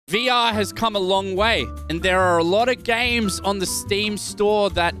VR has come a long way, and there are a lot of games on the Steam store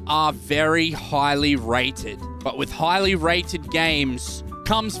that are very highly rated. But with highly rated games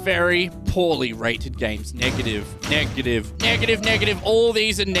comes very poorly rated games. Negative, negative, negative, negative. All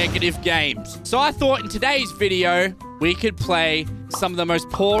these are negative games. So I thought in today's video, we could play some of the most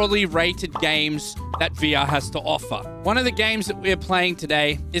poorly rated games that VR has to offer. One of the games that we're playing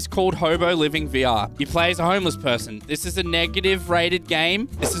today is called Hobo Living VR. You play as a homeless person. This is a negative rated game.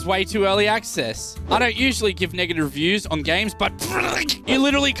 This is way too early access. I don't usually give negative reviews on games, but you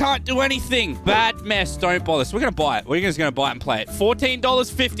literally can't do anything. Bad mess, don't bother. So we're gonna buy it. We're just gonna buy it and play it.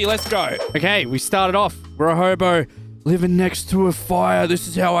 $14.50, let's go. Okay, we started off. We're a hobo living next to a fire. This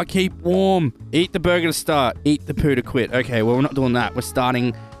is how I keep warm. Eat the burger to start. Eat the poo to quit. Okay, well, we're not doing that. We're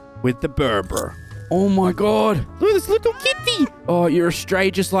starting with the burger. Oh my God. Look at this little kitty. Oh, you're a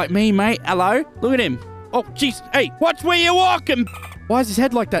stray just like me, mate. Hello? Look at him. Oh, jeez. Hey, watch where you're walking. Why is his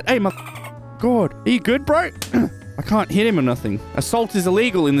head like that? Hey, my God. Are you good, bro? I can't hit him or nothing. Assault is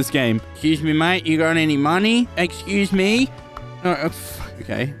illegal in this game. Excuse me, mate. You got any money? Excuse me?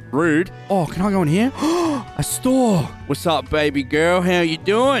 Okay, rude. Oh, can I go in here? A store. What's up, baby girl? How you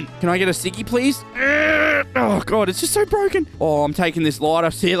doing? Can I get a ciggy, please? Oh, God, it's just so broken. Oh, I'm taking this lighter.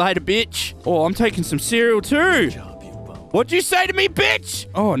 See you later, bitch. Oh, I'm taking some cereal, too. What'd you say to me, bitch?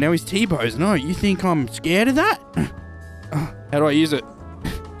 Oh, now he's T-Bo's. No, you think I'm scared of that? How do I use it?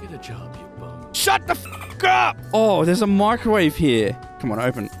 Get a job, you bum. Shut the f*** up! Oh, there's a microwave here. Come on,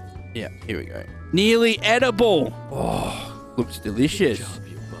 open. Yeah, here we go. Nearly edible. Oh. Looks delicious.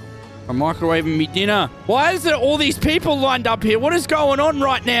 I'm microwaving me dinner. Why is there all these people lined up here? What is going on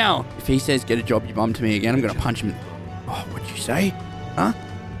right now? If he says get a job, you bum to me again, I'm going to punch him. Oh, what'd you say? Huh?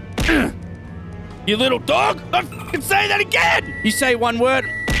 You little dog! Don't fucking say that again! You say one word,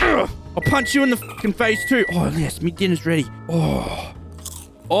 I'll punch you in the fucking face too. Oh, yes, me dinner's ready. Oh,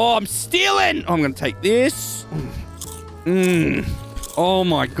 I'm stealing! I'm going to take this. Oh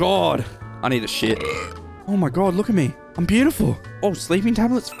my God. I need a shit. Oh my God, look at me. I'm beautiful. Oh, sleeping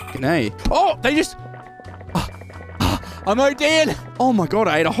tablets? Fucking A. Oh, they just... I'm OD'ing. Oh my God,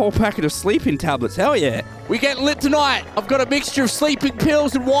 I ate a whole packet of sleeping tablets. Hell yeah. We getting lit tonight. I've got a mixture of sleeping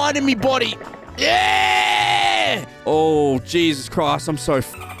pills and wine in me body. Yeah! Oh, Jesus Christ. I'm so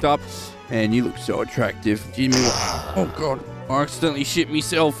fucked up. Man, you look so attractive. Do you mean what? Oh God. I accidentally shit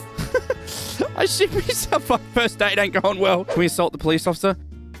myself. I shit myself. My first date ain't going well. Can we assault the police officer?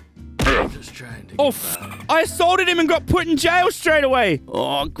 Just trying to I assaulted him and got put in jail straight away.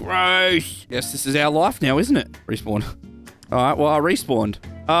 Oh, gross. Yes, this is our life now, isn't it? Respawn. All right, well, I respawned.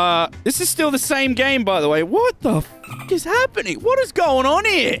 This is still the same game, by the way. What the f is happening? What is going on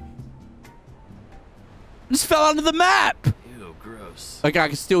here? I just fell under the map. Ew, gross. Okay, I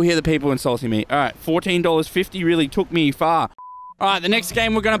can still hear the people insulting me. All right, $14.50 really took me far. All right, the next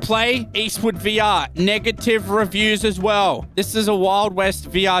game we're going to play, Eastwood VR. Negative reviews as well. This is a Wild West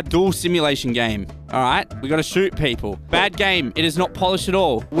VR duel simulation game. All right, we got to shoot people. Bad game. It is not polished at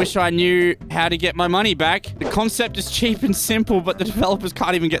all. Wish I knew how to get my money back. The concept is cheap and simple, but the developers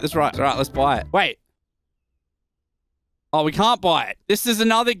can't even get this right. All right, let's buy it. Wait. Oh, we can't buy it. This is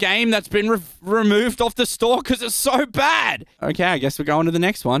another game that's been removed off the store because it's so bad. Okay, I guess we're going to the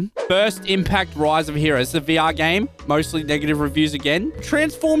next one. First Impact Rise of Heroes. It's a VR game. Mostly negative reviews again.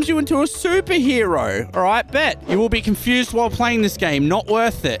 Transforms you into a superhero. All right, bet. You will be confused while playing this game. Not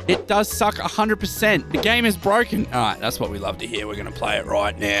worth it. It does suck 100%. The game is broken. All right, that's what we love to hear. We're going to play it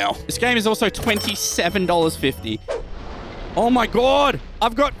right now. This game is also $27.50. Oh my God.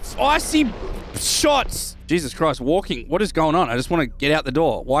 I've got icy shots. Jesus Christ, walking. What is going on? I just want to get out the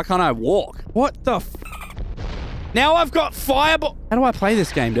door. Why can't I walk? What the f... Now I've got fireball. How do I play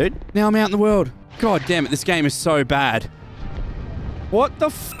this game, dude? Now I'm out in the world. God damn it, this game is so bad. What the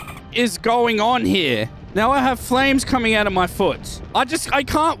f is going on here? Now I have flames coming out of my foot. I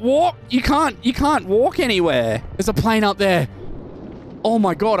can't walk. You can't walk anywhere. There's a plane up there. Oh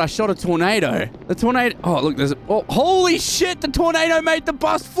my God, I shot a tornado. The tornado... Oh, look, there's a... Oh, holy shit, the tornado made the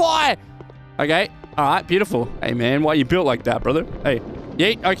bus fly. Okay. All right, beautiful. Hey, man, why you built like that, brother? Hey,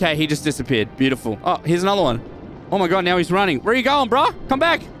 yeet. Okay, he just disappeared. Beautiful. Oh, here's another one. Oh, my God, now he's running. Where are you going, bro? Come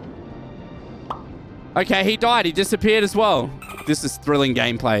back. Okay, he died. He disappeared as well. This is thrilling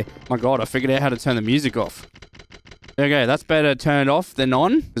gameplay. My God, I figured out how to turn the music off. Okay, that's better turned off than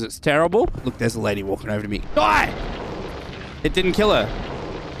on because it's terrible. Look, there's a lady walking over to me. Die! It didn't kill her.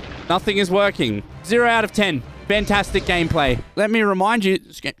 Nothing is working. 0 out of 10. Fantastic gameplay. Let me remind you,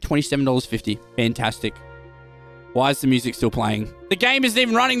 $27.50. Fantastic. Why is the music still playing? The game isn't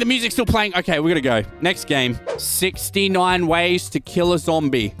even running. The music's still playing. Okay, we're gonna go. Next game. 69 ways to kill a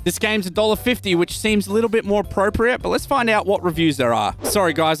zombie. This game's $1.50, which seems a little bit more appropriate, but let's find out what reviews there are.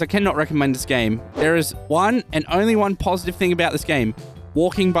 Sorry, guys, I cannot recommend this game. There is one and only one positive thing about this game.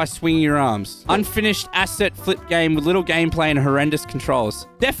 Walking by swinging your arms. Unfinished asset flip game with little gameplay and horrendous controls.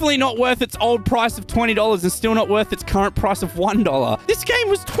 Definitely not worth its old price of $20 and still not worth its current price of $1. This game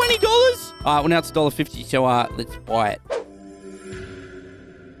was $20? All right, well, now it's $1.50, so let's buy it.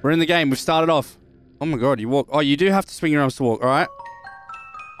 We're in the game. We've started off. Oh, my God, you walk. Oh, you do have to swing your arms to walk, all right?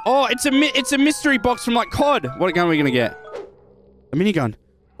 Oh, it's a mystery box from, like, COD. What gun are we going to get? A minigun.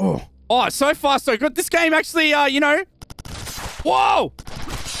 Oh. Oh, so far, so good. This game actually, you know... Whoa!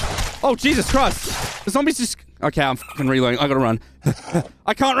 Oh, Jesus Christ. The zombies just... Okay, I'm fucking reloading. I gotta run.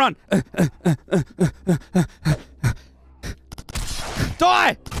 I can't run.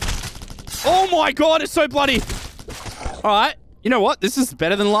 Die! Oh my God, it's so bloody. All right. You know what? This is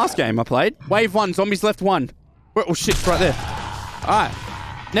better than the last game I played. Wave 1, zombies left 1. Oh, shit, it's right there. All right.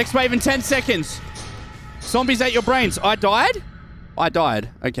 Next wave in 10 seconds. Zombies ate your brains. I died? I died.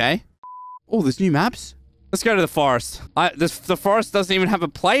 Okay. Oh, there's new maps. Let's go to the forest. The forest doesn't even have a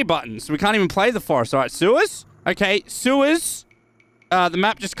play button, so we can't even play the forest. All right, sewers? Okay, sewers. The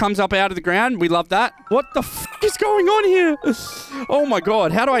map just comes up out of the ground. We love that. What the f is going on here? Oh my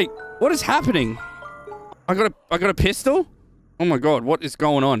God, how do I... What is happening? I got a pistol? Oh my God, what is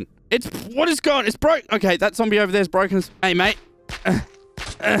going on? What is going... It's broke. Okay, that zombie over there is broken. Hey, mate.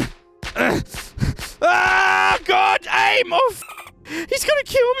 Ah, God, aim! Oh, he's gonna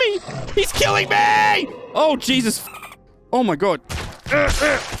kill me! He's killing me! Oh, Jesus. Oh, my God.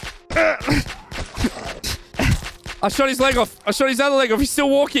 I shot his leg off. I shot his other leg off. He's still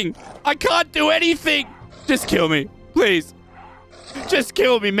walking. I can't do anything. Just kill me. Please. Just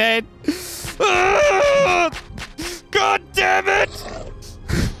kill me, man. God damn it!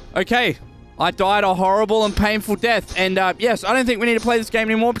 Okay. I died a horrible and painful death. And, yes, I don't think we need to play this game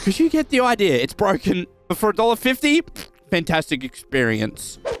anymore because you get the idea. It's broken. But for $1.50... fantastic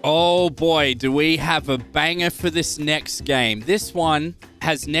experience. Oh boy, do we have a banger for this next game. This one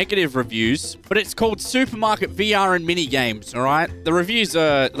has negative reviews, but it's called Supermarket VR and Mini Games, all right? The reviews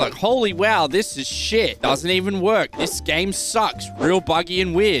are like, holy wow, this is shit. Doesn't even work. This game sucks. Real buggy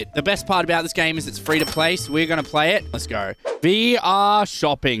and weird. The best part about this game is it's free to play, so we're gonna play it. Let's go. VR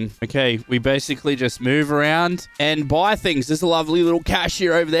shopping. Okay, we basically just move around and buy things. There's a lovely little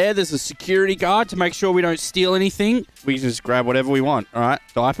cashier over there. There's a security guard to make sure we don't steal anything. We can just grab whatever we want, all right?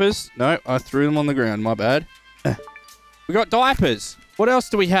 Diapers? No, I threw them on the ground. My bad. We got diapers. What else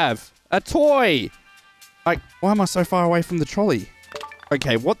do we have? A toy. Like, why am I so far away from the trolley?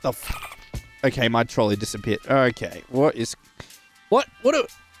 Okay, what the f... Okay, my trolley disappeared. Okay, what is... What do...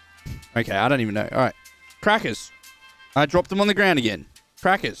 Okay, I don't even know. All right. Crackers. I dropped them on the ground again.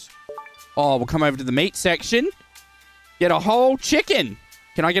 Crackers. Oh, we'll come over to the meat section. Get a whole chicken.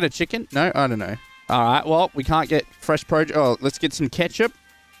 Can I get a chicken? No, I don't know. All right, well, we can't get fresh produce. Oh, let's get some ketchup.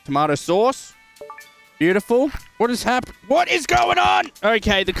 Tomato sauce. Beautiful. What has happened? What is going on?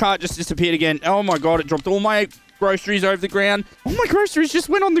 Okay, the cart just disappeared again. Oh my God, it dropped all my groceries over the ground. All my groceries just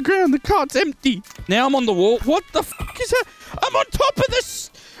went on the ground. The cart's empty. Now I'm on the wall. What the f is that? I'm on top of this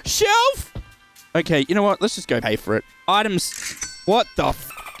shelf. Okay, you know what? Let's just go pay for it. Items. What the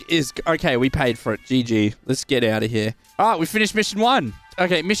f is... Okay, we paid for it. GG. Let's get out of here. All right, we finished mission 1.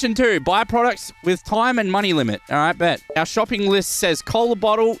 Okay, mission 2. Buy products with time and money limit. All right, bet. Our shopping list says cola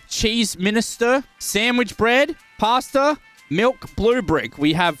bottle, cheese minister, sandwich bread, pasta, milk, blue brick.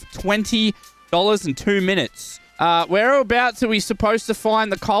 We have $20 and 2 minutes. Whereabouts are we supposed to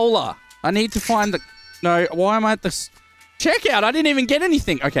find the cola? I need to find the... No, why am I at the... Checkout. I didn't even get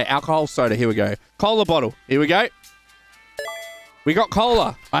anything. Okay, alcohol soda. Here we go. Cola bottle. Here we go. We got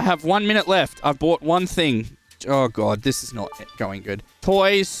cola. I have 1 minute left. I've bought one thing. Oh God, this is not going good.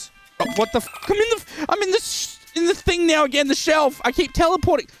 Toys. Oh, what the f? I'm in the thing now again. The shelf. I keep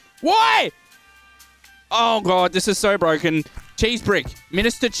teleporting. Why? Oh God, this is so broken. Cheese brick.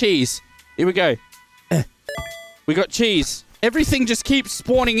 Minister cheese. Here we go. We got cheese. Everything just keeps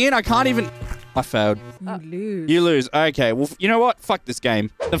spawning in. I can't even... I failed. You lose. You lose. Okay, well, you know what? Fuck this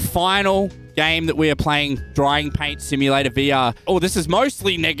game. The final game that we are playing, Drying Paint Simulator VR. Oh, this is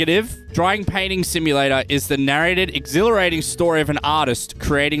mostly negative. Drying Painting Simulator is the narrated, exhilarating story of an artist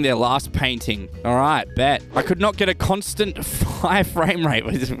creating their last painting. All right, bet. I could not get a constant high frame rate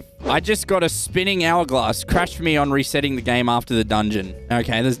with it. I just got a spinning hourglass. Crashed me on resetting the game after the dungeon.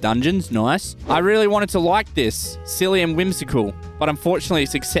 Okay, there's dungeons. Nice. I really wanted to like this. Silly and whimsical. But unfortunately,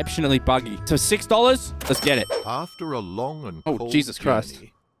 it's exceptionally buggy. So $6? Let's get it. After a long and Oh, cold Jesus Christ.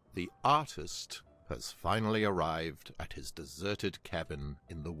 journey, the artist has finally arrived at his deserted cabin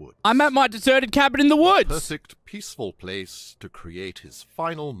in the woods. I'm at my deserted cabin in the woods. Perfect, peaceful place to create his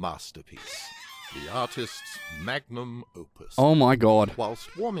final masterpiece, the artist's magnum opus. Oh my god.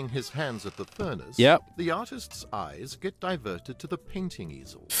 Whilst warming his hands at the furnace, the artist's eyes get diverted to the painting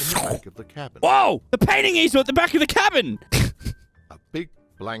easel in the back of the cabin. Whoa! The painting easel at the back of the cabin! A big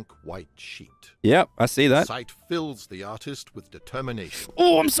blank white sheet. Yep, I see that. Sight fills the artist with determination.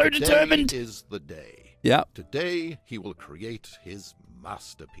 Oh, I'm so determined! Today is the day. Yep. Today, he will create his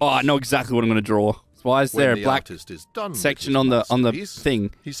masterpiece. Oh, I know exactly what I'm going to draw. Why is there a black section on the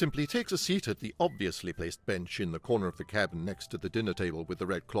thing? He simply takes a seat at the obviously placed bench in the corner of the cabin next to the dinner table with the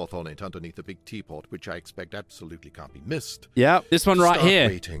red cloth on it underneath a big teapot, which I expect absolutely can't be missed. Yep, this one right here.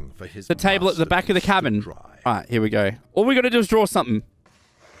 Waiting for his the table at the back of the cabin. All right, here we go. All we got to do is draw something.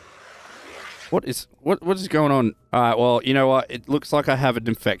 What is going on? All right, well, you know what? It looks like I have an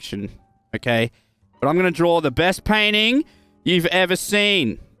infection. Okay, but I'm going to draw the best painting you've ever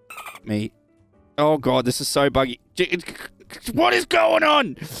seen. Me. Oh, God, this is so buggy. What is going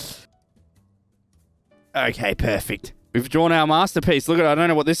on? Okay, perfect. We've drawn our masterpiece. Look at it. I don't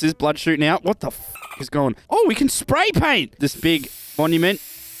know what this is. Blood shooting out. What the f is going on? Oh, we can spray paint. This big monument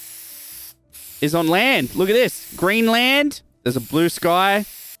is on land. Look at this. Green land. There's a blue sky.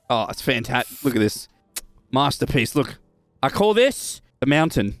 Oh, it's fantastic. Look at this. Masterpiece. Look. I call this the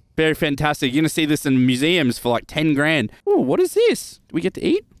mountain. Very fantastic. You're going to see this in museums for like 10 grand. Oh, what is this? Do we get to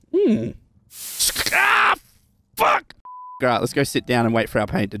eat? Ah, fuck! All right, let's go sit down and wait for our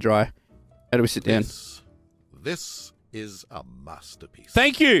paint to dry. How do we sit down? This is a masterpiece.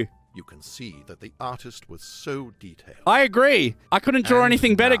 Thank you. You can see that the artist was so detailed. I agree. I couldn't draw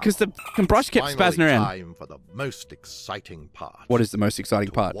anything better because the fucking brush kept spazzing around. Time for the most exciting part. What is the most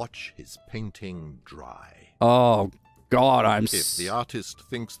exciting part? Watch his painting dry. Oh, God, If the artist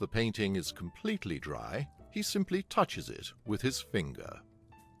thinks the painting is completely dry, he simply touches it with his finger.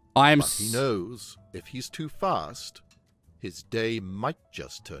 But he knows if he's too fast, his day might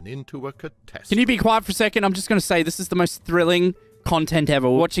just turn into a catastrophe. Can you be quiet for a second? I'm just going to say this is the most thrilling content ever.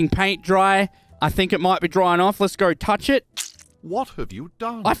 Watching paint dry. I think it might be drying off. Let's go touch it. What have you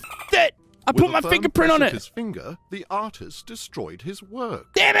done? I f***ed it! I put my fingerprint on it! With his finger, the artist destroyed his work.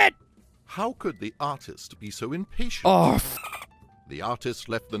 Damn it! How could the artist be so impatient? Oh, The artist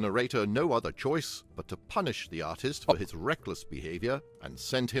left the narrator no other choice but to punish the artist for his reckless behavior and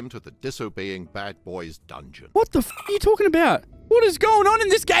send him to the disobeying bad boy's dungeon. What the f are you talking about? What is going on in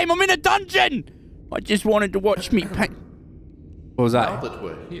this game? I'm in a dungeon! I just wanted to watch me paint. What was that? Now that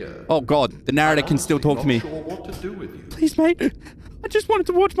we're here, oh, God. The narrator can still talk to me. I'm not sure what to do with you. Please, mate. I just wanted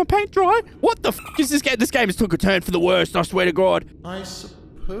to watch my paint dry. What the f is this game? This game has took a turn for the worst, I swear to God. I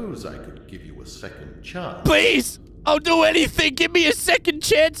suppose I could give you a second chance. Please! I'll do anything. Give me a second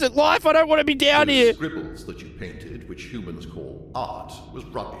chance at life. I don't want to be down here. The scribbles that you painted, which humans call art, was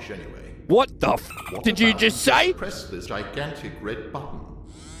rubbish anyway. What the f did you just say? Press this gigantic red button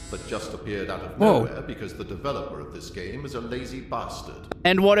that just appeared out of nowhere because the developer of this game is a lazy bastard.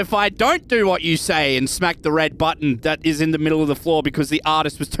 And what if I don't do what you say and smack the red button that is in the middle of the floor because the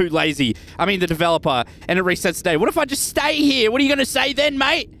artist was too lazy? I mean, the developer, and it resets the day. What if I just stay here? What are you going to say then,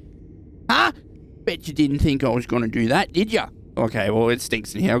 mate? Huh? Bet you didn't think I was going to do that, did ya? Okay, well, it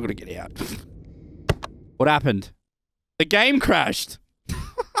stinks in here. I've got to get out. What happened? The game crashed.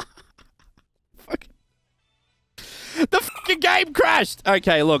 The fucking game crashed.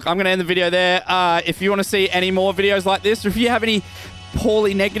 Okay, look, I'm going to end the video there. If you want to see any more videos like this, or if you have any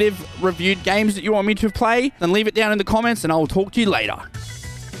poorly negative reviewed games that you want me to play, then leave it down in the comments and I will talk to you later.